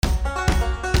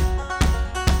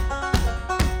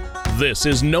This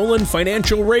is Nolan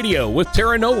Financial Radio with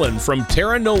Tara Nolan from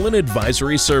Tara Nolan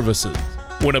Advisory Services.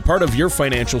 When a part of your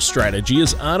financial strategy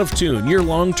is out of tune, your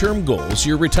long-term goals,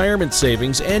 your retirement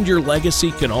savings, and your legacy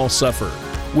can all suffer.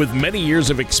 With many years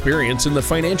of experience in the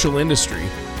financial industry,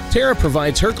 Tara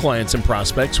provides her clients and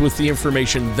prospects with the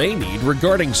information they need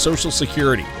regarding Social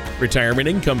Security, retirement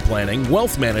income planning,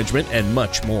 wealth management, and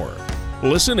much more.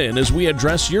 Listen in as we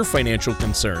address your financial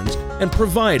concerns and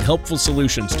provide helpful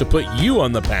solutions to put you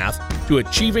on the path to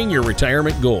achieving your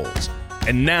retirement goals.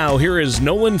 And now, here is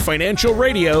Nolan Financial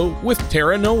Radio with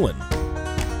Tara Nolan.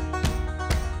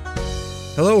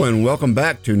 Hello and welcome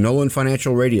back to Nolan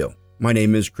Financial Radio. My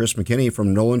name is Chris McKinney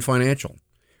from Nolan Financial.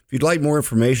 If you'd like more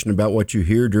information about what you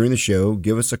hear during the show,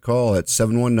 give us a call at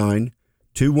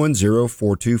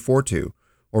 719-210-4242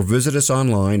 or visit us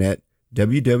online at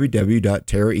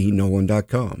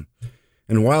www.taraenolan.com.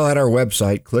 And while at our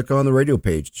website, click on the radio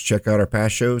page to check out our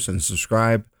past shows and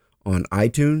subscribe on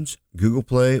iTunes, Google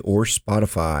Play, or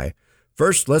Spotify.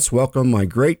 First, let's welcome my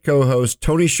great co-host,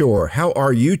 Tony Shore. How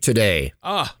are you today?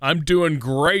 I'm doing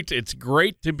great. It's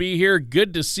great to be here.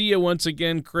 Good to see you once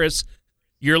again, Chris.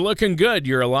 You're looking good.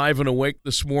 You're alive and awake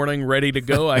this morning, ready to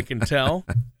go, I can tell.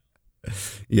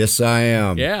 Yes, I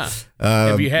am. Yeah.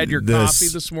 Have you had your coffee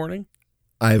this morning?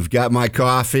 I've got my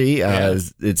coffee. Yeah.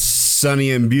 It's sunny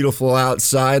and beautiful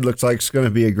outside. Looks like it's going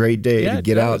to be a great day to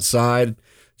get outside.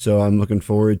 So I'm looking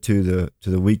forward to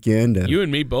the weekend. And, you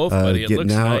and me both, buddy. It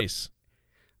looks nice.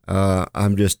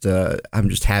 I'm just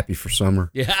happy for summer.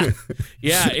 Yeah,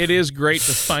 it is great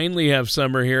to finally have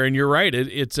summer here. And you're right,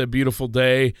 it's a beautiful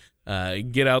day.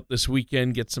 Get out this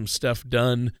weekend, get some stuff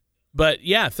done. But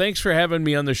yeah, thanks for having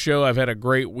me on the show. I've had a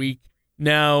great week.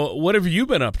 Now, what have you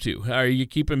been up to? Are you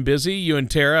keeping busy? You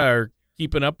and Tara are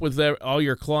keeping up with all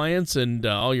your clients and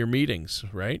all your meetings,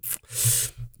 right?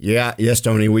 Yeah, yes,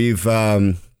 Tony. We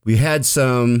had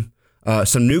some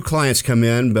new clients come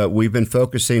in, but we've been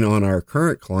focusing on our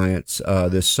current clients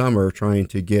this summer, trying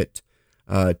to get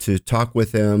to talk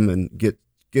with them and get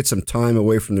some time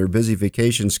away from their busy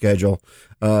vacation schedule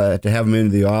to have them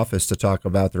into the office to talk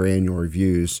about their annual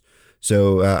reviews.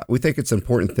 So we think it's an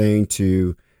important thing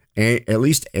to at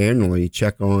least annually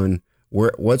check on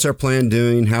what's our plan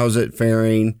doing, how's it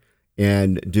faring,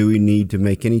 and do we need to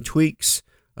make any tweaks?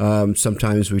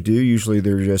 Sometimes we do. Usually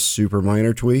they're just super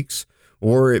minor tweaks,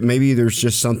 or maybe there's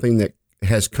just something that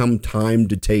has come time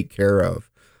to take care of.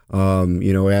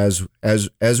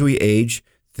 As we age,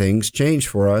 things change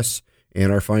for us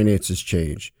and our finances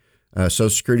change. Social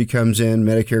Security comes in,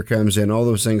 Medicare comes in, all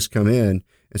those things come in.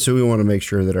 And so we want to make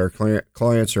sure that our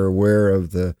clients are aware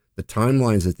of the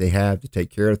timelines that they have to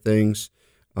take care of things,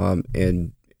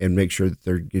 and make sure that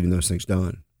they're getting those things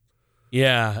done.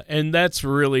 Yeah, and that's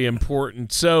really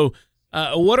important. So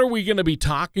what are we going to be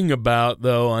talking about,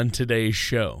 though, on today's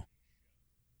show?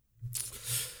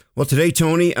 Well, today,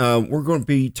 Tony, we're going to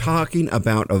be talking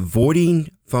about avoiding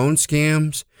phone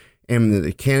scams and the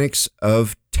mechanics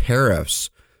of tariffs.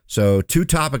 So 2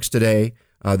 topics today.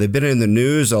 They've been in the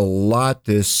news a lot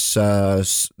this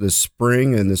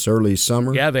spring and this early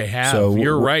summer. Yeah, they have. So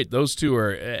you're right. Those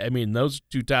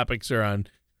two topics are on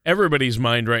everybody's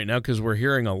mind right now because we're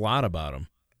hearing a lot about them.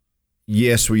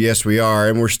 Yes, we are,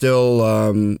 and we're still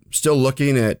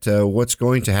looking at what's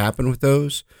going to happen with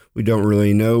those. We don't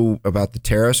really know about the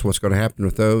tariffs, what's going to happen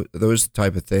with those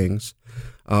type of things.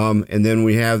 And then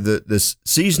we have this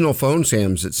seasonal phone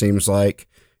scams, it seems like,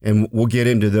 and we'll get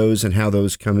into those and how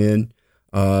those come in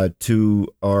to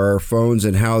our phones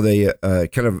and how they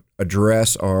kind of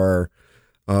address our,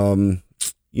 the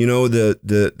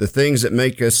things that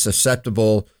make us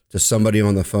susceptible to somebody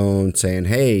on the phone saying,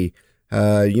 hey,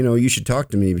 you should talk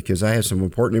to me because I have some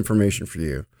important information for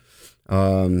you.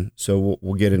 So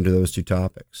we'll get into those 2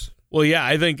 topics. Well, yeah,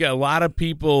 I think a lot of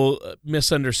people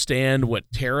misunderstand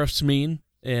what tariffs mean.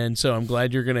 And so I'm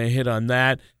glad you're going to hit on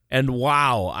that. And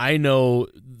wow, I know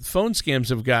phone scams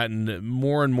have gotten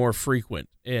more and more frequent.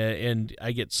 And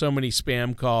I get so many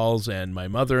spam calls, and my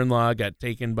mother-in-law got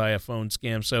taken by a phone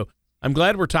scam. So I'm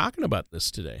glad we're talking about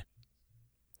this today.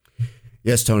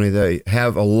 Yes, Tony, they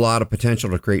have a lot of potential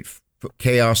to create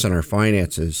chaos in our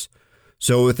finances.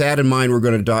 So with that in mind, we're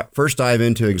going to first dive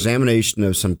into examination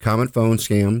of some common phone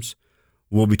scams.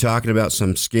 We'll be talking about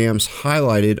some scams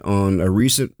highlighted on a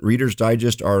recent Reader's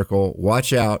Digest article.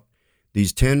 Watch out.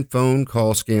 These 10 phone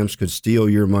call scams could steal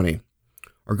your money.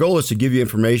 Our goal is to give you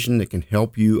information that can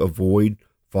help you avoid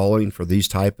falling for these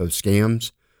type of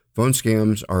scams. Phone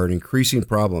scams are an increasing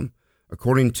problem.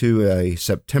 According to a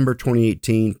September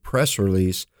 2018 press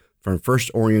release from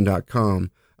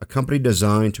FirstOrient.com, a company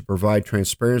designed to provide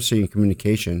transparency and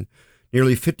communication,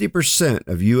 nearly 50%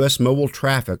 of U.S. mobile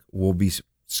traffic will be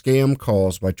scam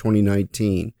calls by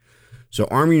 2019. So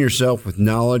arming yourself with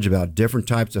knowledge about different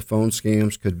types of phone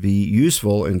scams could be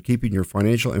useful in keeping your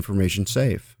financial information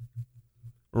safe.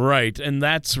 Right, and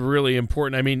that's really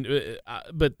important. I mean,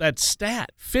 but that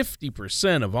stat,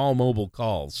 50% of all mobile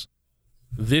calls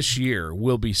this year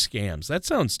will be scams. That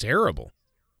sounds terrible.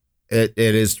 It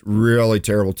is really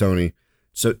terrible, Tony.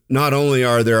 So not only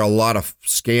are there a lot of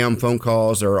scam phone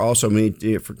calls, there are also many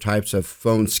different types of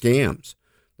phone scams.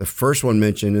 The first one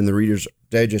mentioned in the Reader's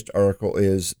Digest article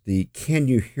is the "Can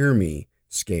you hear me"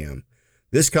 scam.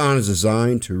 This con is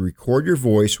designed to record your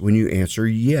voice when you answer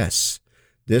yes.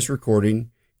 This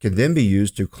recording can then be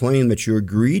used to claim that you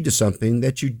agreed to something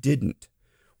that you didn't.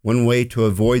 One way to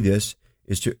avoid this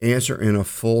is to answer in a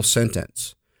full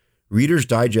sentence. Reader's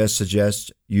Digest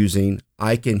suggests using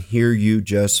 "I can hear you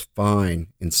just fine"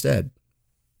 instead.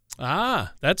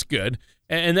 Ah, that's good.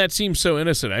 And that seems so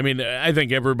innocent. I mean, I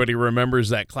think everybody remembers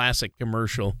that classic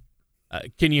commercial.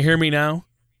 Can you hear me now?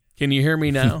 Can you hear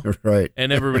me now? Right.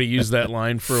 And everybody used that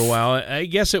line for a while. I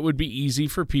guess it would be easy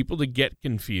for people to get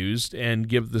confused and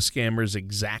give the scammers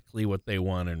exactly what they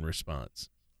want in response.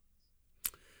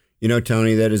 You know,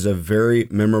 Tony, that is a very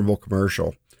memorable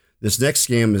commercial. This next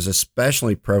scam is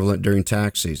especially prevalent during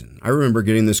tax season. I remember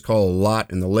getting this call a lot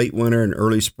in the late winter and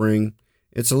early spring.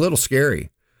 It's a little scary.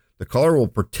 The caller will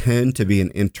pretend to be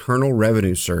an Internal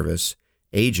Revenue Service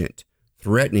agent,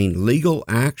 threatening legal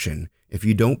action if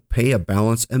you don't pay a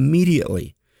balance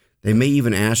immediately. They may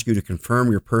even ask you to confirm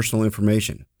your personal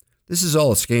information. This is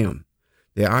all a scam.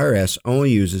 The IRS only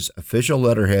uses official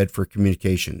letterhead for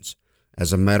communications.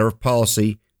 As a matter of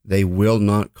policy, they will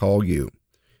not call you.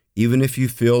 Even if you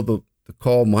feel the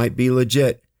call might be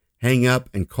legit, hang up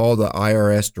and call the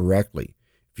IRS directly.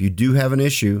 If you do have an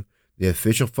issue, the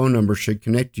official phone number should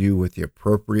connect you with the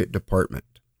appropriate department.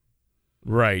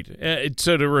 Right.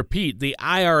 So to repeat, the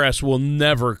IRS will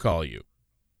never call you.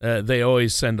 They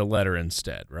always send a letter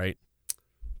instead, right?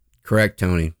 Correct,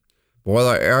 Tony. But while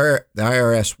the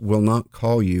IRS will not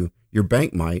call you, your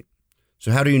bank might.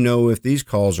 So how do you know if these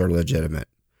calls are legitimate?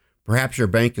 Perhaps your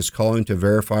bank is calling to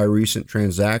verify a recent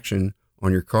transaction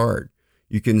on your card.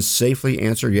 You can safely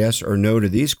answer yes or no to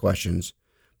these questions,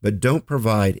 but don't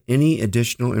provide any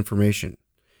additional information.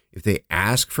 If they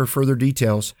ask for further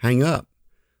details, hang up.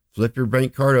 Flip your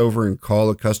bank card over and call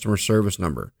the customer service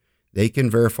number. They can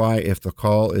verify if the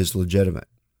call is legitimate.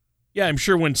 Yeah, I'm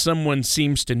sure when someone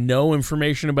seems to know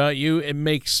information about you, it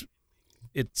makes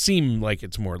it seem like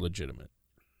it's more legitimate.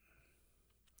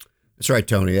 That's right,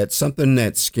 Tony. That's something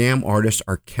that scam artists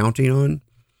are counting on.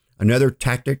 Another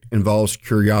tactic involves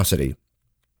curiosity.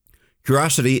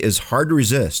 Curiosity is hard to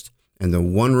resist, and the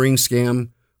one-ring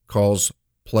scam calls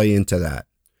play into that.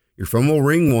 Your phone will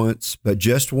ring once, but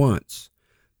just once.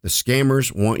 The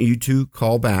scammers want you to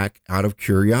call back out of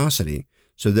curiosity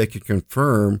so they can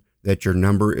confirm that your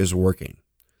number is working.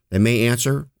 They may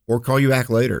answer or call you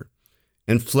back later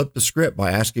and flip the script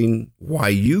by asking why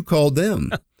you called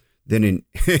them. Then in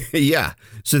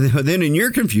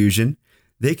your confusion,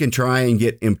 they can try and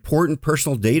get important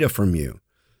personal data from you.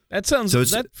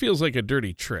 That feels like a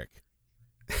dirty trick.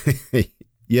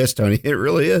 Yes, Tony, it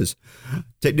really is.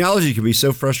 Technology can be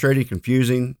so frustrating,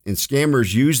 confusing, and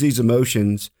scammers use these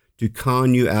emotions to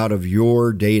con you out of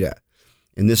your data.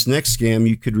 In this next scam,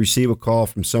 you could receive a call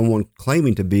from someone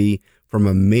claiming to be from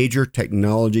a major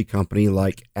technology company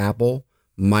like Apple,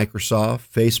 Microsoft,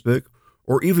 Facebook,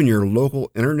 or even your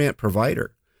local internet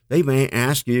provider. They may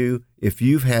ask you if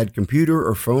you've had computer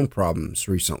or phone problems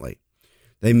recently.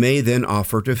 They may then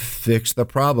offer to fix the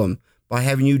problem by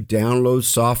having you download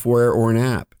software or an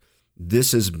app.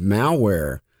 This is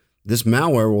malware. This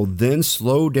malware will then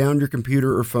slow down your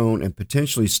computer or phone and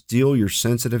potentially steal your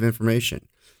sensitive information.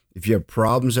 If you have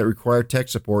problems that require tech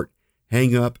support,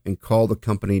 hang up and call the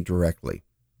company directly.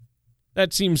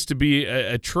 That seems to be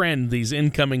a trend, these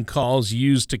incoming calls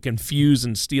used to confuse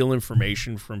and steal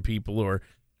information from people or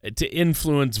to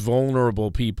influence vulnerable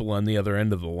people on the other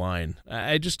end of the line.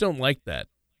 I just don't like that.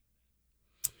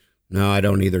 No, I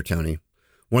don't either, Tony.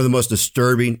 One of the most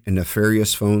disturbing and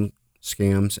nefarious phone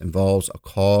scams involves a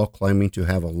call claiming to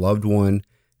have a loved one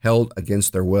held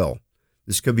against their will.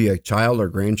 This could be a child or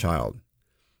grandchild.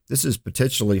 This is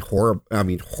potentially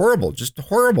horrible, just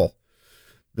horrible.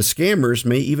 The scammers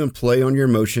may even play on your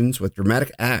emotions with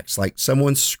dramatic acts like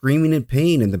someone screaming in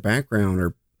pain in the background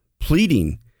or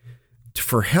pleading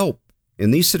for help.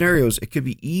 In these scenarios, it could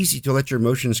be easy to let your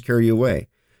emotions carry you away.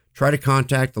 Try to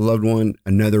contact the loved one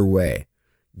another way.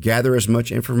 Gather as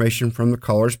much information from the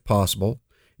caller as possible.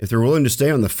 If they're willing to stay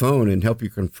on the phone and help you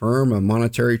confirm a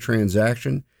monetary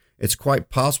transaction, it's quite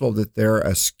possible that they're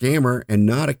a scammer and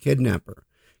not a kidnapper.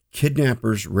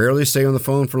 Kidnappers rarely stay on the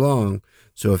phone for long,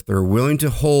 so if they're willing to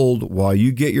hold while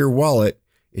you get your wallet,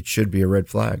 it should be a red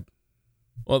flag.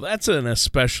 Well, that's an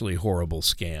especially horrible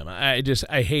scam.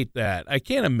 I hate that. I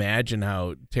can't imagine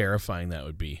how terrifying that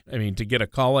would be. I mean, to get a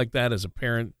call like that as a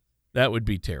parent, that would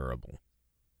be terrible.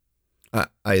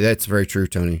 That's very true,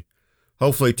 Tony.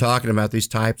 Hopefully talking about these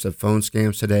types of phone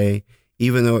scams today,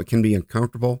 even though it can be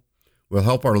uncomfortable, will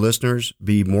help our listeners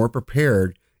be more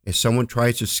prepared if someone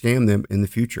tries to scam them in the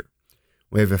future.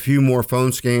 We have a few more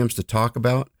phone scams to talk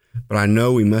about, but I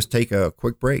know we must take a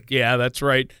quick break. Yeah, that's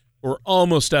right. We're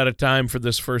almost out of time for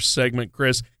this first segment,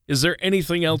 Chris. Is there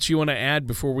anything else you want to add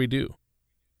before we do?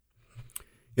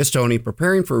 Yes, Tony.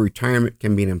 Preparing for retirement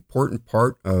can be an important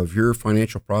part of your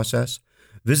financial process.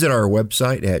 Visit our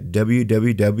website at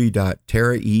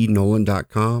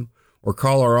www.taraenolan.com or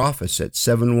call our office at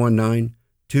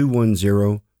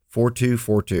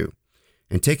 719-210-4242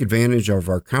 and take advantage of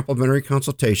our complimentary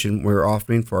consultation we're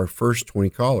offering for our first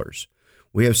 20 callers.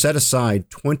 We have set aside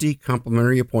 20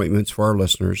 complimentary appointments for our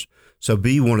listeners, so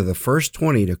be one of the first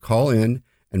 20 to call in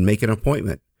and make an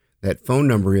appointment. That phone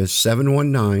number is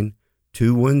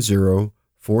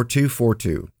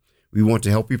 719-210-4242. We want to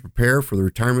help you prepare for the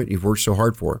retirement you've worked so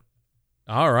hard for.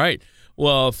 All right.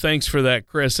 Well, thanks for that,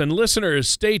 Chris. And listeners,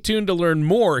 stay tuned to learn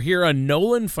more here on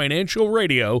Nolan Financial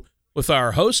Radio with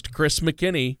our host, Chris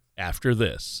McKinney, after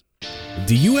this.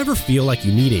 Do you ever feel like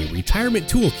you need a retirement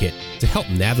toolkit to help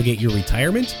navigate your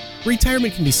retirement?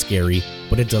 Retirement can be scary,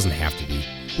 but it doesn't have to be.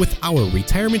 With our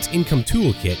Retirement Income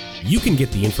Toolkit, you can get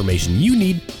the information you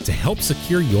need to help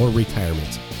secure your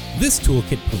retirement. This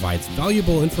toolkit provides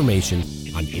valuable information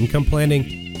on income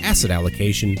planning, asset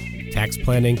allocation, tax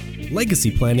planning,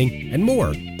 legacy planning, and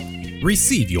more.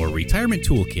 Receive your Retirement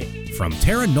Toolkit from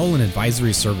Tara Nolan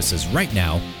Advisory Services right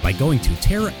now by going to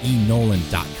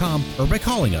taraenolan.com or by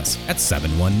calling us at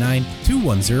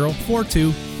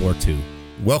 719-210-4242.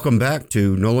 Welcome back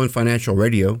to Nolan Financial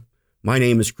Radio. My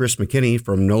name is Chris McKinney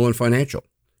from Nolan Financial.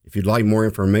 If you'd like more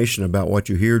information about what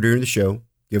you hear during the show,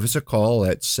 give us a call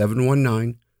at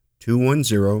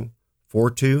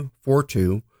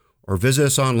 719-210-4242 or visit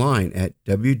us online at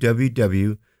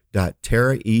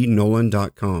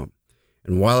www.taraenolan.com.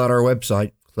 And while at our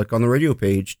website, click on the radio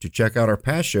page to check out our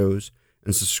past shows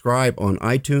and subscribe on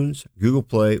iTunes, Google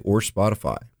Play, or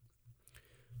Spotify.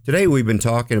 Today we've been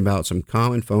talking about some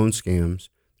common phone scams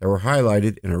that were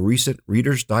highlighted in a recent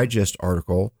Reader's Digest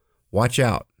article. Watch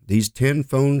out, these 10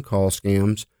 phone call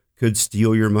scams could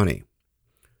steal your money.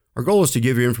 Our goal is to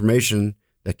give you information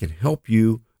that can help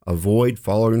you avoid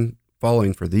falling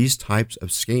for these types of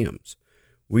scams.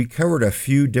 We covered a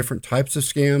few different types of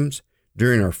scams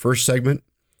during our first segment,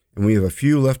 and we have a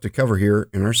few left to cover here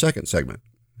in our second segment.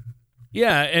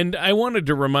 Yeah, and I wanted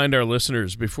to remind our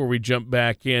listeners before we jump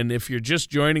back in, if you're just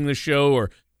joining the show or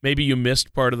maybe you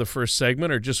missed part of the first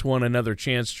segment or just want another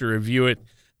chance to review it,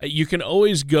 you can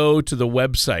always go to the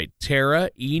website,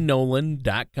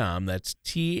 taraenolan.com. That's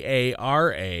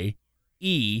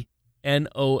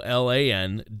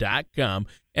taraenolan.com,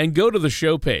 and go to the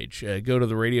show page. Go to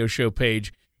the radio show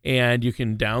page, and you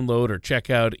can download or check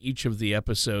out each of the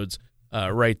episodes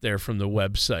right there from the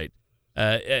website.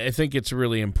 I think it's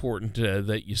really important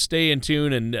that you stay in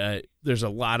tune, and there's a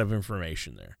lot of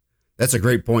information there. That's a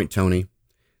great point, Tony.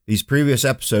 These previous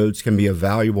episodes can be a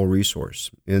valuable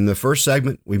resource. In the first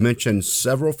segment, we mentioned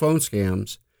several phone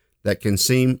scams that can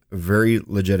seem very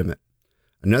legitimate.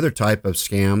 Another type of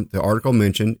scam the article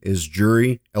mentioned is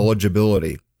jury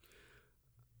eligibility.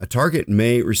 A target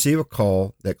may receive a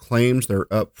call that claims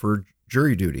they're up for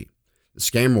jury duty. The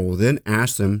scammer will then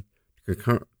ask them to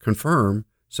confirm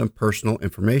some personal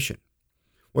information.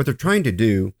 What they're trying to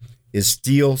do is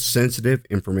steal sensitive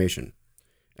information.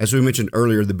 As we mentioned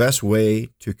earlier, the best way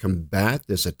to combat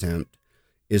this attempt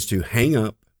is to hang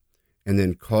up and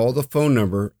then call the phone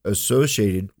number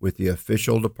associated with the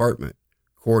official department,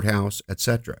 courthouse,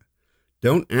 etc.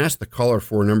 Don't ask the caller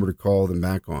for a number to call them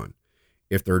back on.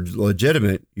 If they're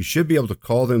legitimate, you should be able to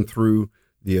call them through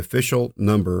the official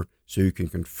number so you can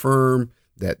confirm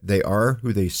that they are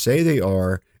who they say they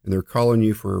are and they're calling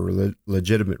you for a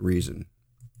legitimate reason.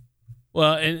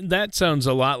 Well, and that sounds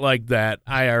a lot like that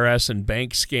IRS and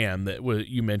bank scam that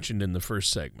you mentioned in the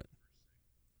first segment.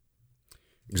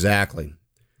 Exactly.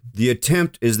 The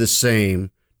attempt is the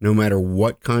same no matter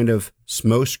what kind of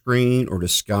smokescreen or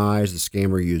disguise the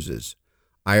scammer uses.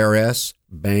 IRS,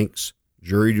 banks,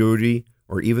 jury duty,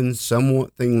 or even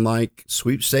something like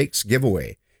sweepstakes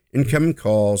giveaway. Incoming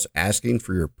calls asking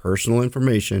for your personal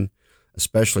information,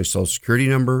 especially Social Security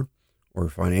number or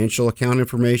financial account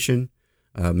information,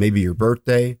 maybe your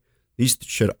birthday. These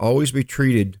should always be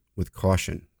treated with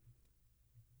caution.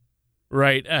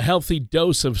 Right. A healthy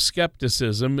dose of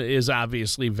skepticism is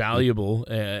obviously valuable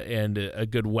and a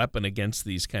good weapon against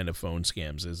these kind of phone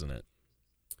scams, isn't it?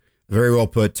 Very well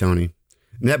put, Tony.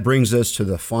 And that brings us to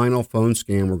the final phone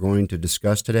scam we're going to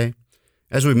discuss today.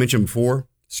 As we mentioned before,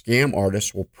 scam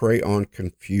artists will prey on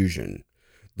confusion.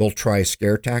 They'll try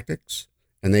scare tactics,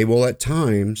 and they will at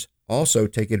times also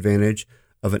take advantage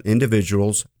of an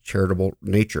individual's charitable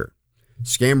nature.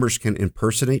 Scammers can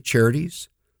impersonate charities,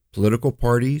 political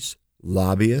parties,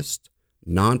 lobbyists,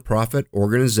 nonprofit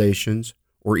organizations,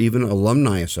 or even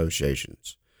alumni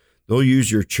associations. They'll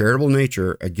use your charitable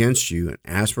nature against you and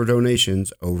ask for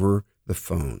donations over the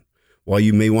phone. While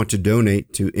you may want to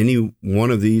donate to any one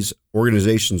of these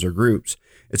organizations or groups,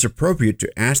 it's appropriate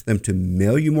to ask them to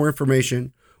mail you more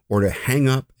information or to hang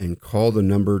up and call the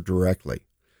number directly.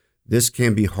 This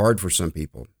can be hard for some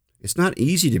people. It's not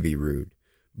easy to be rude,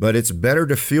 but it's better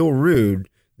to feel rude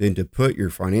than to put your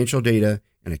financial data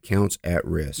and accounts at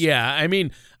risk. Yeah, I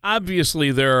mean,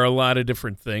 obviously there are a lot of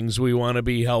different things. We want to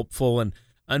be helpful, and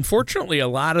unfortunately a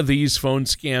lot of these phone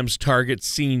scams target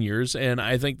seniors, and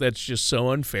I think that's just so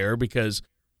unfair because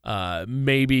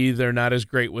maybe they're not as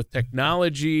great with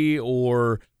technology,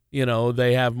 or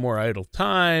they have more idle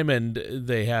time and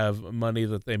they have money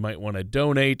that they might want to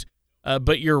donate.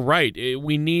 But you're right.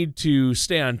 We need to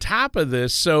stay on top of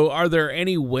this. So are there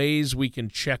any ways we can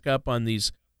check up on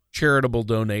these charitable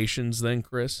donations then,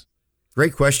 Chris?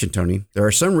 Great question, Tony. There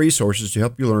are some resources to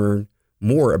help you learn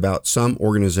more about some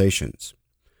organizations.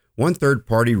 One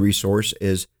third-party resource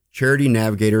is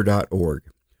charitynavigator.org,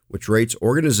 which rates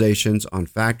organizations on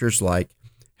factors like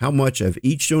how much of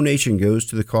each donation goes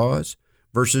to the cause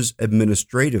versus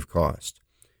administrative cost.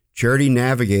 Charity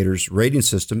Navigator's rating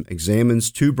system examines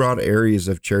two broad areas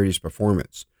of charities'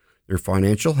 performance: their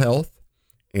financial health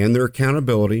and their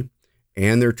accountability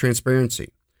and their transparency.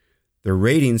 Their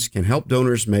ratings can help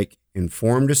donors make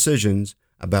informed decisions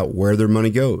about where their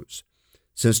money goes.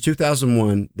 Since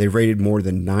 2001, they've rated more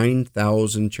than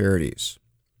 9,000 charities.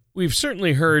 We've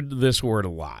certainly heard this word a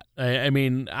lot. I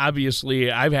mean,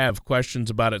 obviously, I have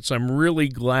questions about it, so I'm really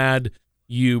glad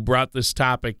you brought this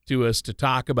topic to us to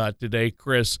talk about today,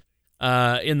 Chris.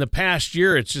 In the past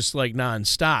year, it's just like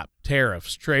nonstop.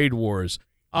 Tariffs, trade wars,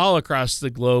 all across the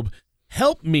globe.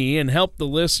 Help me and help the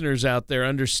listeners out there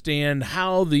understand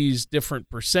how these different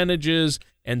percentages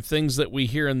and things that we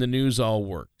hear in the news all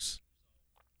works.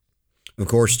 Of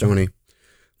course, Tony.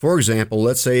 For example,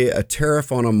 let's say a tariff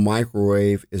on a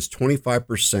microwave is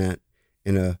 25%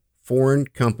 and a foreign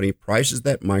company prices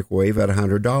that microwave at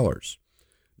 $100.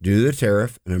 Due to the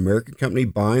tariff, an American company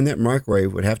buying that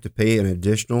microwave would have to pay an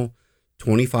additional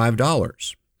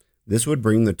 $25. This would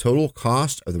bring the total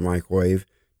cost of the microwave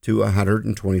to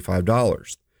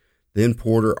 $125. The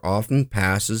importer often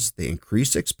passes the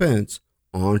increased expense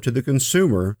on to the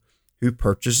consumer who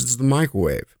purchases the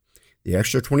microwave. The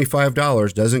extra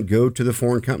 $25 doesn't go to the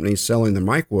foreign company selling the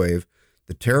microwave.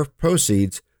 The tariff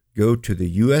proceeds go to the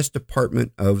U.S.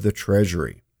 Department of the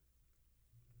Treasury.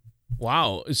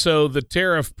 Wow. So the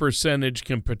tariff percentage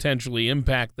can potentially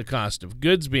impact the cost of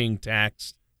goods being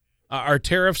taxed. Are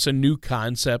tariffs a new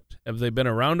concept? Have they been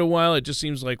around a while? It just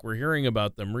seems like we're hearing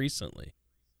about them recently.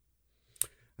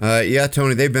 Yeah,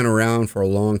 Tony, they've been around for a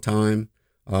long time.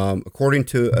 According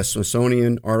to a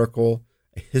Smithsonian article,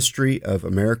 A History of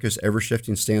America's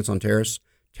Ever-Shifting Stance on Tariffs,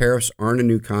 tariffs aren't a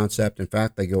new concept. In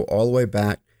fact, they go all the way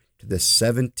back to the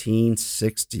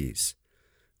 1760s.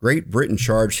 Great Britain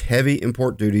charged heavy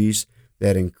import duties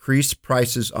that increased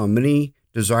prices on many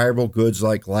desirable goods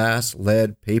like glass,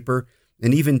 lead, paper,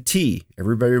 and even tea.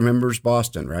 Everybody remembers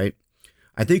Boston, right?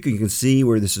 I think you can see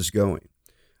where this is going.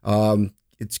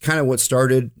 It's kind of what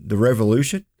started the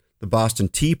revolution. The Boston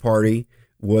Tea Party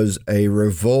was a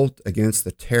revolt against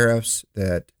the tariffs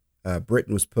that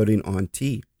Britain was putting on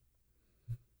tea.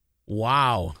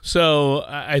 Wow. So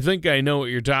I think I know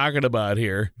what you're talking about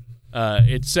here.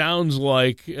 It sounds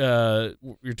like you're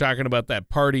talking about that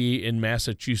party in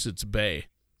Massachusetts Bay.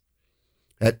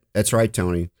 That's right,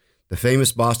 Tony. The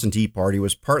famous Boston Tea Party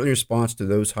was partly in response to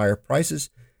those higher prices.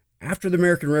 After the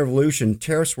American Revolution,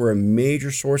 tariffs were a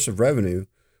major source of revenue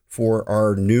for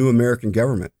our new American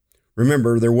government.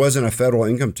 Remember, there wasn't a federal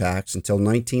income tax until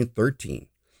 1913.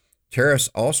 Tariffs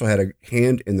also had a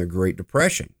hand in the Great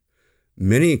Depression.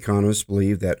 Many economists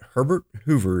believe that Herbert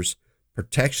Hoover's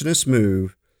protectionist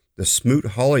move, the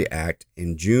Smoot-Hawley Act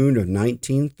in June of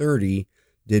 1930,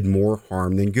 did more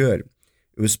harm than good.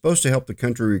 It was supposed to help the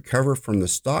country recover from the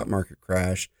stock market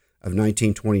crash of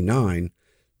 1929,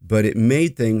 but it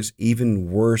made things even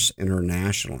worse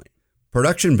internationally.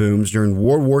 Production booms during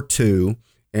World War II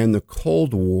and the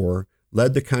Cold War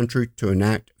led the country to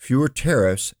enact fewer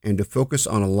tariffs and to focus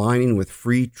on aligning with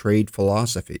free trade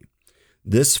philosophy.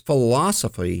 This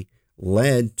philosophy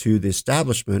led to the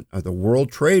establishment of the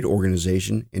World Trade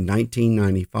Organization in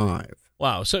 1995.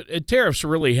 Wow. So tariffs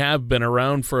really have been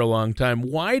around for a long time.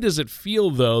 Why does it feel,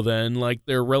 though, then, like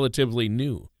they're relatively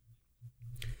new?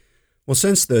 Well,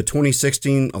 since the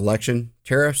 2016 election,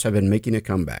 tariffs have been making a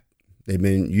comeback. They've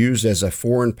been used as a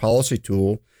foreign policy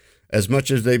tool as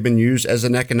much as they've been used as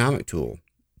an economic tool.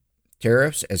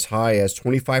 Tariffs as high as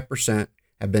 25%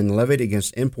 have been levied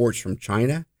against imports from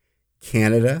China,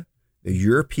 Canada, the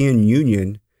European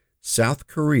Union, South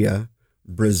Korea,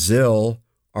 Brazil,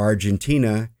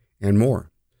 Argentina, and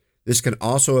more. This can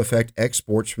also affect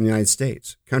exports from the United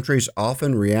States. Countries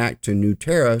often react to new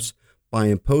tariffs by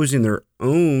imposing their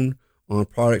own on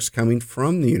products coming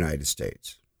from the United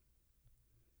States.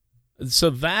 So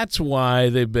that's why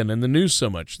they've been in the news so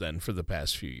much then for the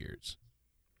past few years.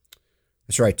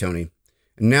 That's right, Tony.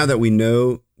 And now that we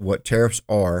know what tariffs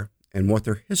are and what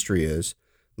their history is,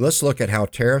 let's look at how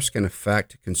tariffs can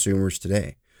affect consumers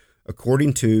today.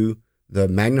 According to the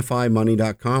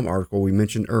MagnifyMoney.com article we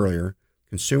mentioned earlier,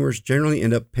 consumers generally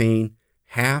end up paying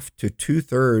half to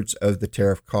two-thirds of the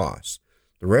tariff costs.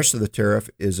 The rest of the tariff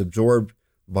is absorbed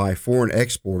by foreign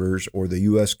exporters or the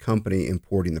U.S. company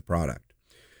importing the product.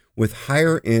 With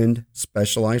higher-end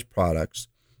specialized products,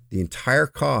 the entire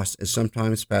cost is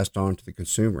sometimes passed on to the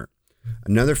consumer.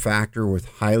 Another factor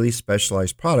with highly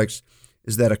specialized products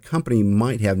is that a company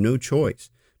might have no choice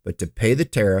but to pay the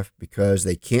tariff because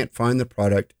they can't find the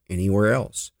product anywhere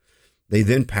else. They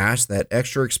then pass that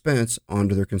extra expense on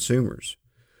to their consumers.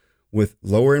 With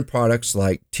lower-end products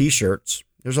like T-shirts,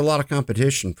 there's a lot of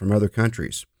competition from other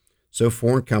countries, so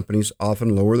foreign companies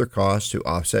often lower their costs to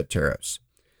offset tariffs.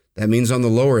 That means on the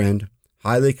lower end,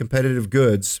 highly competitive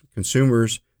goods,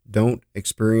 consumers don't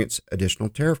experience additional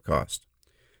tariff costs.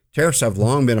 Tariffs have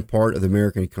long been a part of the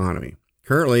American economy.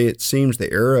 Currently, it seems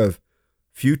the era of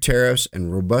few tariffs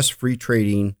and robust free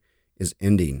trading is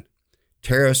ending.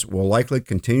 Tariffs will likely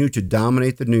continue to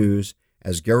dominate the news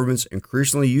as governments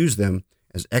increasingly use them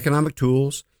as economic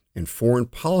tools and foreign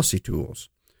policy tools.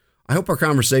 I hope our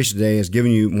conversation today has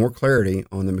given you more clarity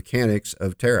on the mechanics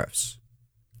of tariffs.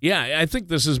 Yeah, I think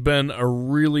this has been a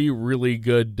really, really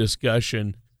good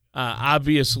discussion.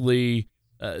 Obviously,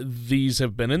 these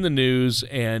have been in the news,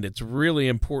 and it's really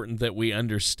important that we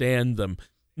understand them.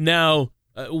 Now,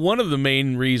 one of the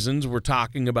main reasons we're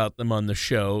talking about them on the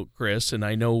show, Chris, and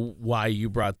I know why you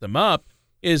brought them up,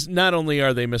 is not only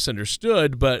are they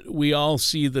misunderstood, but we all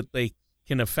see that they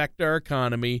can affect our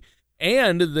economy,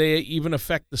 and they even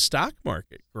affect the stock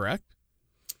market, correct?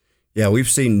 Yeah, we've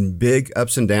seen big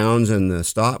ups and downs in the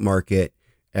stock market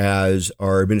as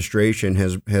our administration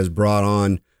has brought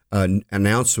on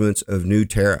announcements of new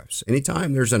tariffs.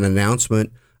 Anytime there's an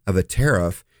announcement of a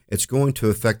tariff, it's going to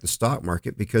affect the stock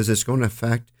market because it's going to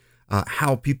affect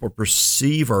how people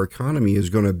perceive our economy is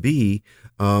going to be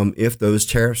if those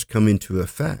tariffs come into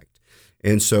effect.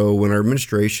 And so when our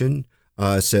administration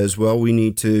says, well, we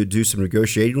need to do some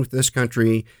negotiating with this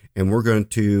country and we're going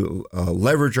to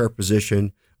leverage our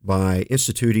position by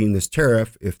instituting this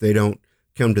tariff if they don't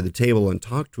come to the table and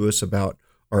talk to us about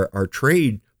our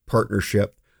trade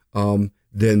partnership,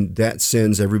 then that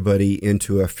sends everybody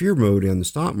into a fear mode in the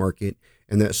stock market,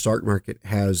 and that stock market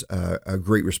has a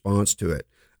great response to it.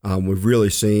 We've really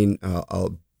seen a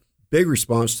big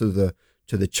response to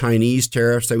the Chinese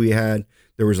tariffs that we had.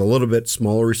 There was a little bit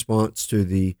smaller response to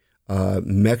the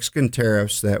Mexican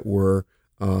tariffs that were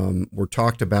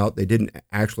talked about. They didn't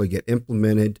actually get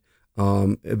implemented,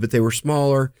 but they were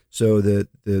smaller. So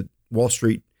the Wall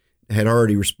Street had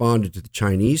already responded to the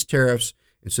Chinese tariffs,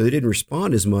 and so they didn't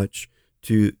respond as much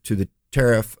to the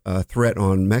tariff threat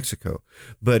on Mexico.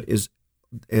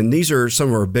 And these are some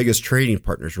of our biggest trading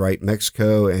partners, right?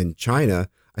 Mexico and China.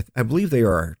 I believe they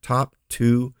are our top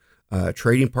two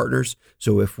trading partners.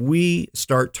 So if we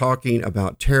start talking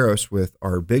about tariffs with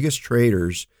our biggest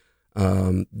traders,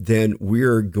 then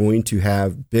we're going to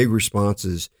have big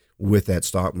responses with that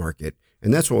stock market.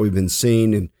 And that's what we've been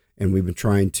seeing, and we've been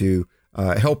trying to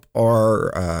help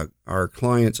our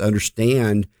clients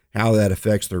understand how that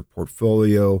affects their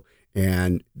portfolio.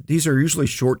 And these are usually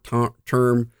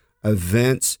short-term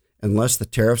events unless the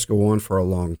tariffs go on for a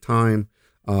long time.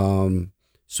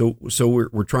 So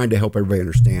we're trying to help everybody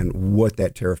understand what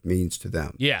that tariff means to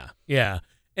them. Yeah.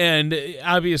 And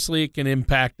obviously it can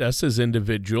impact us as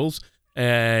individuals,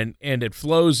 and it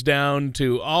flows down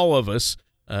to all of us.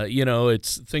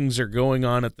 It's things are going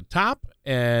on at the top,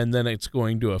 and then it's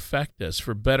going to affect us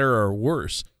for better or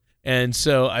worse. And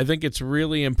so I think it's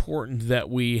really important that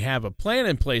we have a plan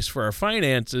in place for our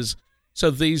finances So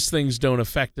these things don't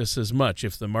affect us as much.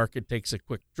 If the market takes a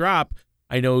quick drop,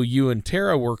 I know you and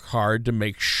Tara work hard to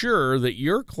make sure that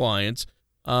your clients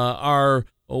are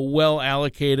well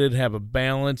allocated, have a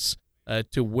balance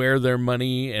to where their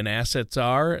money and assets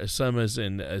are. Some is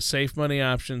in safe money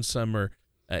options, some are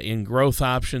in growth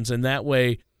options, and that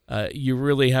way you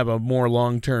really have a more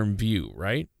long-term view,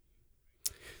 right?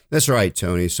 That's right,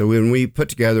 Tony. So when we put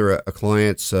together a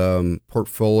client's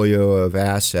portfolio of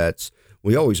assets,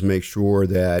 we always make sure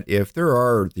that if there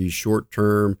are these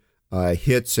short-term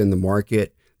hits in the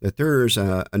market, that there's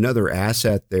another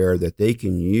asset there that they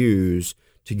can use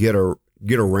to get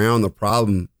around the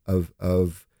problem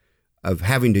of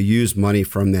having to use money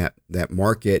from that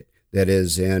market that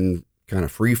is in kind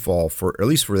of free fall for at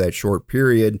least for that short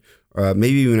period,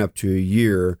 maybe even up to a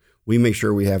year. We make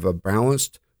sure we have a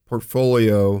balanced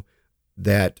portfolio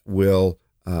that will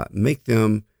make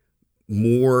them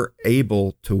more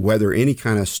able to weather any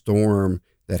kind of storm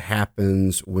that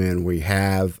happens when we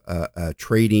have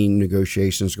trading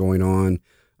negotiations going on,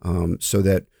 so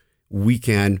that we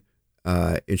can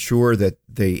ensure that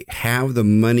they have the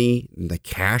money, the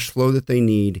cash flow that they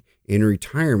need in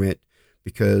retirement,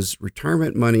 because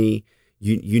retirement money,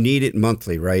 you need it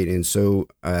monthly, right? And so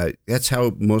that's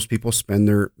how most people spend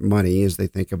their money, is they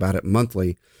think about it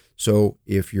monthly. So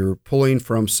if you're pulling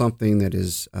from something that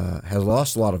has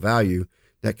lost a lot of value,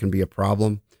 that can be a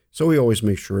problem. So we always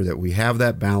make sure that we have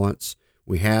that balance.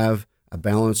 We have a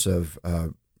balance of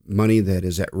money that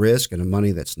is at risk and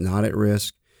money that's not at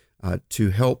risk to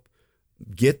help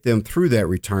get them through that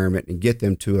retirement and get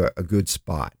them to a good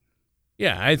spot.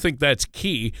 Yeah, I think that's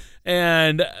key.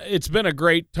 And it's been a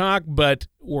great talk, but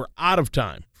we're out of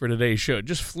time for today's show. It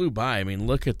just flew by. I mean,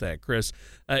 look at that, Chris.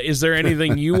 Is there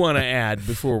anything you want to add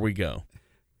before we go?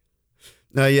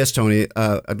 Yes, Tony.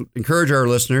 I'd encourage our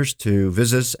listeners to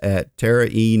visit us at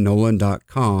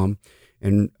taraenolan.com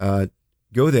and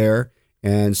go there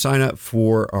and sign up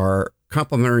for our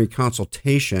complimentary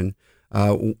consultation.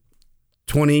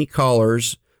 20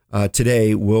 callers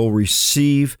today will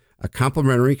receive a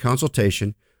complimentary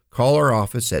consultation. Call our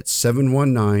office at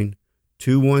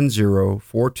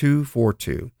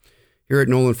 719-210-4242. Here at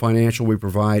Nolan Financial, we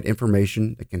provide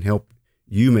information that can help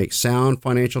you make sound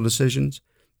financial decisions,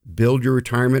 build your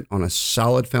retirement on a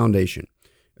solid foundation.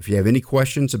 If you have any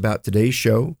questions about today's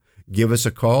show, give us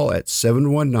a call at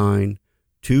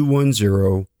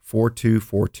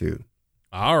 719-210-4242.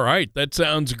 All right, that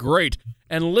sounds great.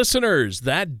 And listeners,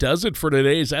 that does it for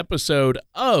today's episode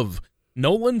of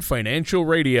Nolan Financial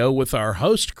Radio with our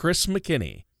host, Chris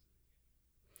McKinney.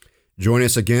 Join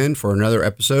us again for another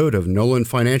episode of Nolan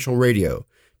Financial Radio.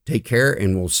 Take care,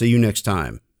 and we'll see you next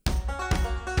time.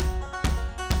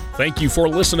 Thank you for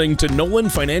listening to Nolan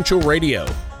Financial Radio.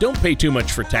 Don't pay too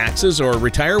much for taxes or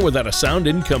retire without a sound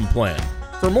income plan.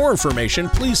 For more information,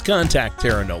 please contact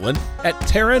Tara Nolan at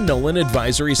Tara Nolan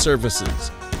Advisory Services.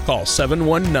 Call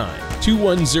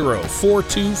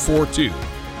 719-210-4242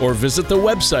 or visit the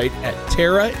website at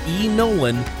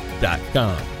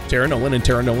taraenolan.com. Tara Nolan and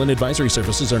Tara Nolan Advisory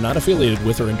Services are not affiliated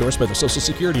with or endorsed by the Social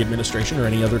Security Administration or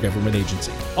any other government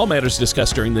agency. All matters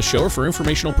discussed during this show are for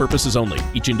informational purposes only.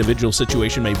 Each individual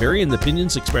situation may vary, and the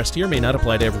opinions expressed here may not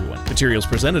apply to everyone. Materials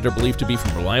presented are believed to be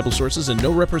from reliable sources, and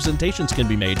no representations can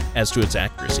be made as to its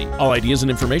accuracy. All ideas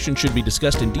and information should be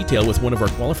discussed in detail with one of our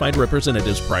qualified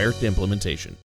representatives prior to implementation.